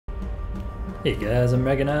Hey guys, I'm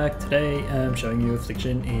Raganark. Today I'm showing you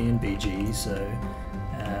Affliction in BGs. So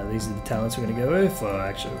these are the talents we're going to go with. Well,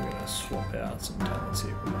 actually we're going to swap out some talents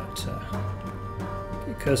here. We might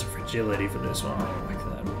get Curse of Fragility for this one. I don't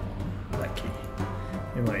like that key.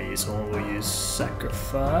 We might use one. We'll use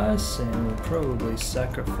Sacrifice, and we'll probably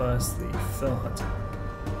sacrifice the Fell Hunter.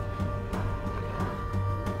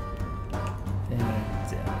 And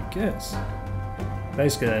down it goes.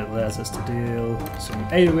 Basically that allows us to deal some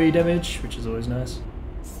AoE damage, which is always nice.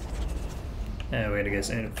 And we're going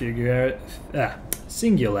to go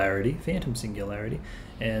Singularity, Phantom Singularity,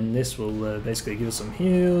 and this will basically give us some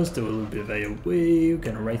heals, do a little bit of AoE, we're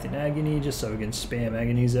going to Wraith in Agony just so we can spam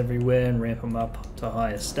Agonies everywhere and ramp them up to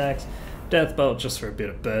higher stacks. Death Bolt just for a bit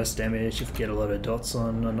of burst damage if you get a lot of dots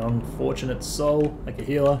on an unfortunate soul, like a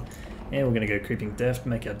healer. And we're going to go Creeping Death to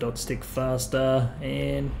make our dots stick faster,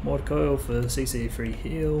 and Mortar Coil for CC free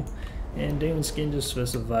heal, and Demon Skin just for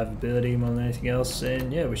survivability more than anything else,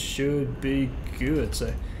 and yeah, we should be good.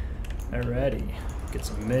 So, alrighty, get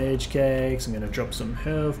some Mage Cakes, I'm going to drop some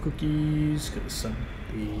health cookies, because I'm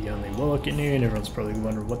the only Warlock in here, and everyone's probably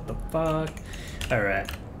wondering what the fuck.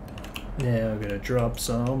 Alright, now we're going to drop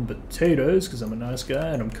some potatoes, because I'm a nice guy,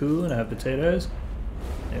 and I'm cool, and I have potatoes.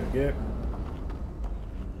 There we go.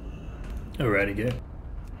 Alrighty, go.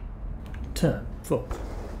 Time for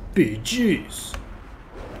BGs.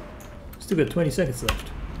 Still got 20 seconds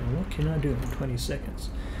left. And what can I do in 20 seconds?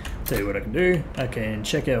 Tell you what I can do. I can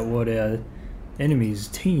check out what our enemy's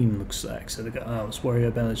team looks like. So they've got Arms Warrior,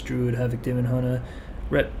 Balanced Druid, Havoc Demon Hunter,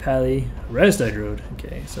 Ret Pally, Resto Druid.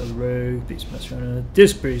 Okay, so the Rogue, Beastmaster Runner,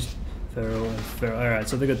 Disc Priest, Feral, and Feral. Alright,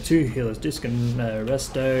 so they've got two healers, Disc and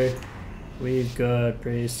Resto. We've got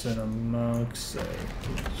Priests and a Monk, so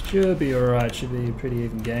it should be alright, should be a pretty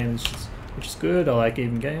even game, which is good. I like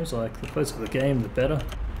even games, I like the closer the game, the better.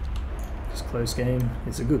 This close game,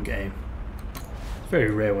 it's a good game. It's very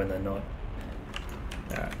rare when they're not.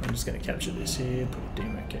 Alright, I'm just going to capture this here, put a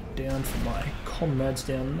demarcate down for my comrades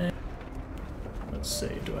down there. Let's see,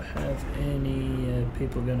 do I have any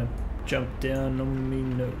people going to jump down on me?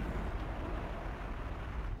 No.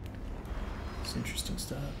 It's interesting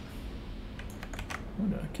stuff.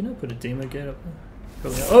 Can I put a demo gate up there?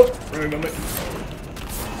 Probably not. Oh! Rogue on me!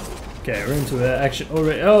 Okay, we're into our action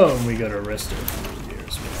already. Oh, and we got a Resto here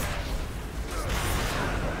as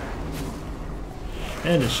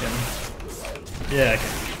well. And a Shaman. Yeah,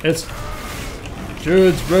 okay. It's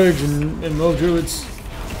Druids, Rogues, and more Druids.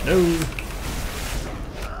 No!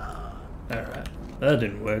 Alright. That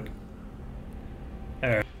didn't work.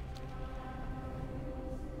 Alright.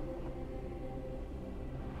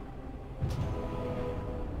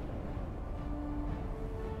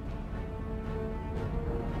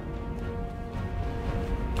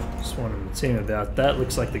 Just wanted to team about that.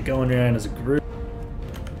 Looks like they're going around as a group.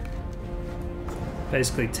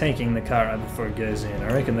 Basically tanking the car right before it goes in.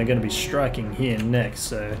 I reckon they're going to be striking here next,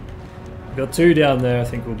 so we've got two down there. I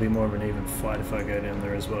think will be more of an even fight if I go down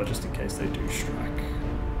there as well, just in case they do strike.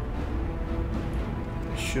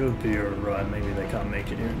 Should be alright, maybe they can't make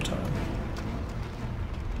it here in time.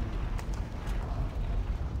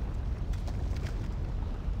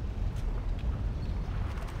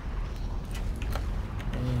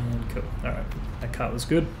 Cool. Alright, that cart was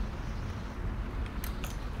good.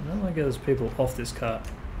 I don't like those people off this cart.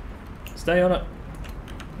 Stay on it.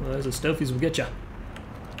 Well, those are stealthies will get ya.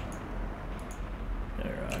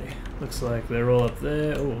 Alrighty. Looks like they're all up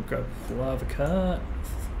there. Oh, we'll grab the lava cart.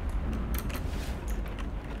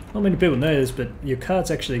 Not many people know this, but your carts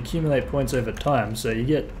actually accumulate points over time. So you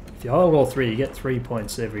get, if you hold all three, you get 3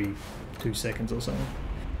 points every 2 seconds or something.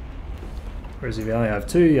 Whereas if you only have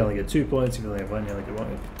 2, you only get 2 points. If you only have 1, you only get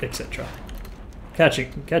 1, etc.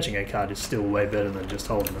 Catching a card is still way better than just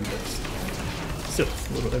holding them, but still,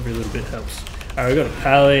 every little bit helps. Alright, we've got a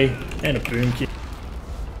Pally and a Boom Kit.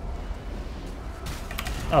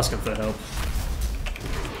 Ask him for help.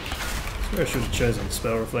 I swear I should have chosen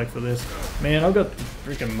Spell Reflect for this. Man, I've got the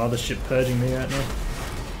freaking mothership purging me right now.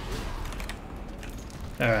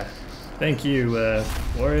 Alright, thank you,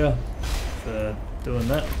 Warrior, for doing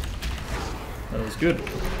that. That was good.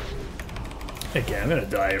 Okay, I'm gonna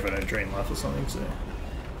die if I don't drain life or something, so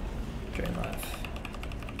drain life.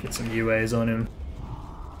 Get some UAs on him.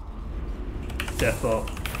 Death Bolt,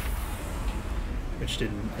 which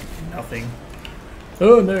did nothing.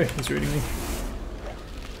 Oh no, he's reading me.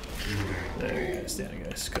 There he goes, down he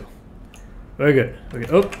goes, cool. We're good, we're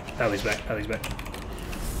good. Oh, Pally's back, Pally's back.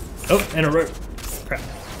 Oh, and a rope. Crap.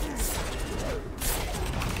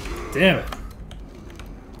 Damn it.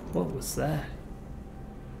 What was that?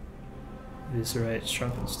 Eviscerate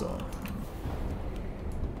Shrunken Storm.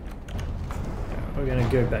 we're gonna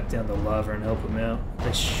go back down the lava and help him out.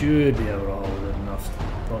 They should be able to hold it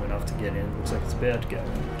long enough to get in. Looks like it's about to go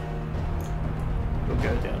in. We'll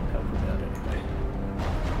go down and help him out anyway.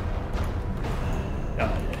 Oh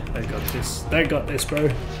yeah, they got this. They got this, bro.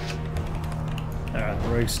 Alright,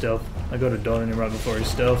 rogue stealth. I got a dot in him right before he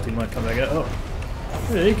stealthed. He might come back out. Oh,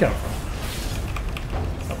 where did he come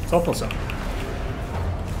from? Up top or something?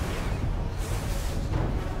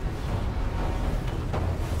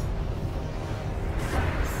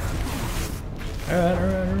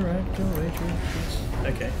 Alright. Go away, troops.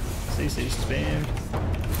 Okay. CC spammed.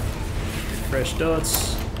 Fresh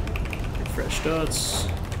dots. Fresh dots.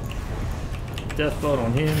 Death bot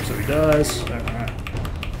on him so he dies. Alright.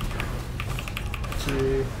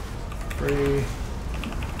 2, 3.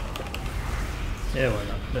 Yeah, why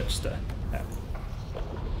not? Let's stay.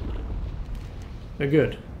 We're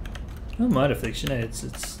good. I don't mind Affliction,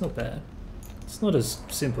 it's not bad. It's not as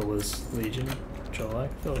simple as Legion, which I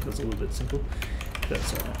like. I feel like it's a little bit simple.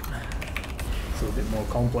 That's alright. It's a little bit more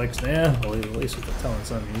complex now, or at least with the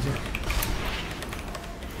talents I'm using.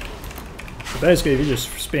 So basically, if you just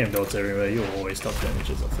spam dots everywhere, you'll always top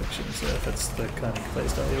damage as Affliction. So if that's the kind of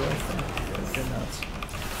playstyle you like, then go nuts.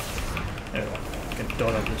 Anyway, I'm gonna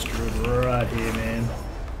dot up this druid right here, man.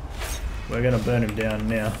 We're gonna burn him down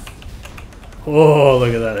now. Oh,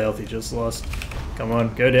 look at that health he just lost. Come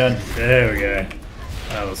on, go down. There we go.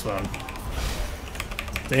 That was fun.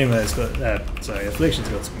 Demo's got that. Sorry, Affliction's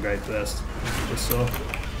got some great burst. As you just saw.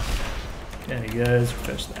 Down he goes.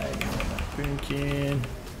 Refresh the 80 on that boomkin.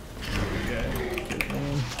 There we go. Get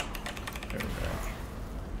him. There we go.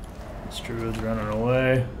 This druid's running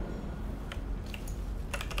away.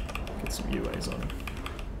 Get some UAs on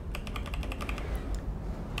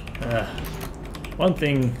him. One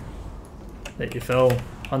thing that your Fel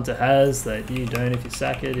Hunter has that you don't if you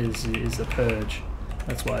sack it is a purge.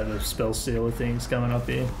 That's why the spell sealer thing's coming up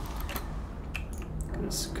here.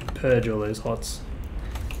 Because it could purge all those hots.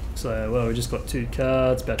 So, well, we just got 2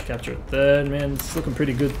 cards, about to capture a 3rd. Man, it's looking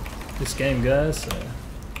pretty good this game, guys. So,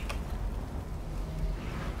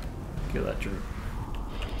 kill that druid.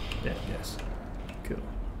 Yeah, yes. Cool.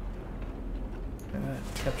 Alright,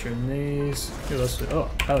 capturing these. Who else? Oh,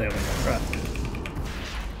 Pallium. Right.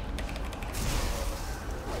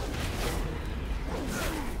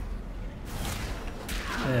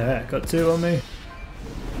 Alright, got 2 on me.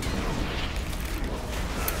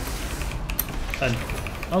 And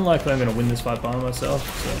unlikely I'm going to win this fight by myself,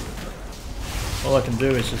 so all I can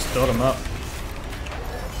do is just dot them up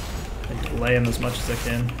and delay them as much as I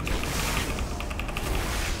can.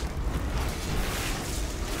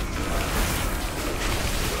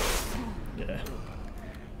 Yeah,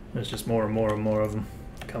 there's just more and more and more of them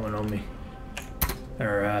coming on me.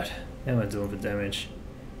 Alright, how am I doing for damage?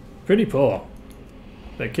 Pretty poor.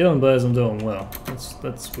 But killing blows I'm doing well.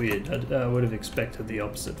 That's weird. I would have expected the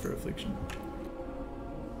opposite for Affliction.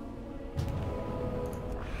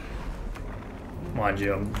 Mind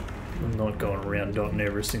you, I'm not going around dotting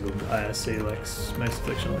every single guy I see like most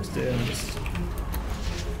Affliction likes to do. I'm just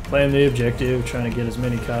playing the objective, trying to get as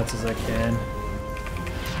many cards as I can. A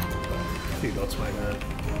few dots might hurt.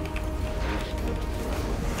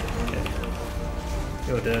 Okay.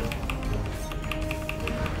 You're dead.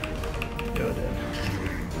 You're dead.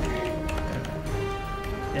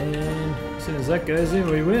 And as soon as that goes in,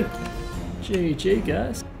 we win. GG,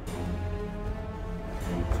 guys.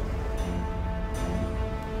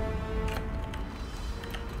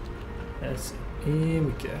 That's here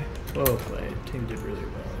we go. Well played. Team did really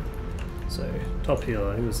well. So top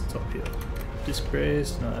healer. Who was the top healer? Disc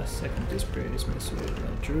Brace. Nice. Second Disc Brace. Miss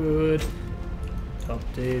with Druid. Top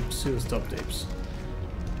deeps. Who was top deeps?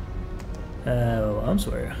 Well, I'm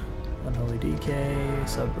sorry. Unholy DK.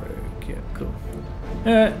 Sub Rogue. Yeah, cool.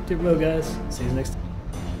 Alright, did well, guys. See you next time.